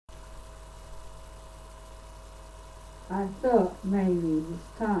I thought maybe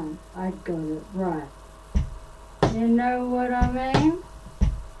this time I'd got it right. You know what I mean?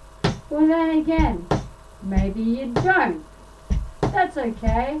 Well then again, maybe you don't. That's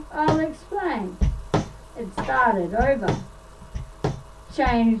okay, I'll explain. It started over.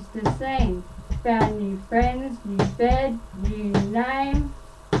 Changed the scene. Found new friends, new bed, new name.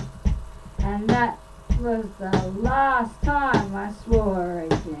 And that was the last time I swore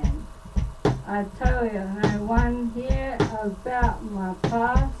again. I tell you no one here about my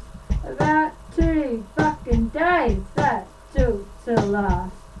past. About 2 fucking days that took to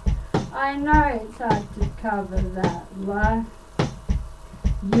last. I know it's hard to cover that life.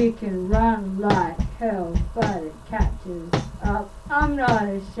 You can run like hell, but it catches up. I'm not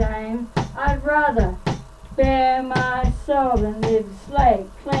ashamed. I'd rather bare my soul than live slate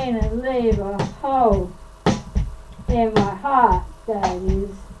clean and leave a hole in my heart, that is.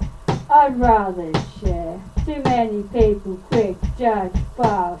 I'd rather share. Too many people quick judge,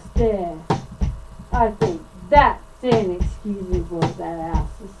 file, stare. I think that's inexcusable that our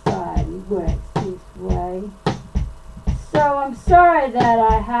society works this way. So I'm sorry that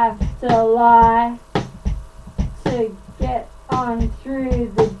I have to lie to get on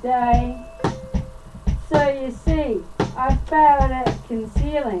through the day. So you see, I failed at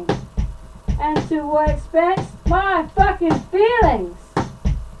concealing. And to what expense? My fucking feelings!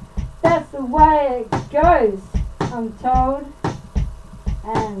 That's the way it goes, I'm told.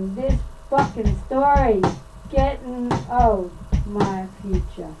 And this fucking story's getting old. My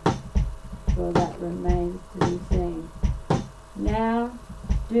future, well, that remains to be seen. Now,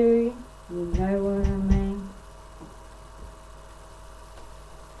 do you know what I mean?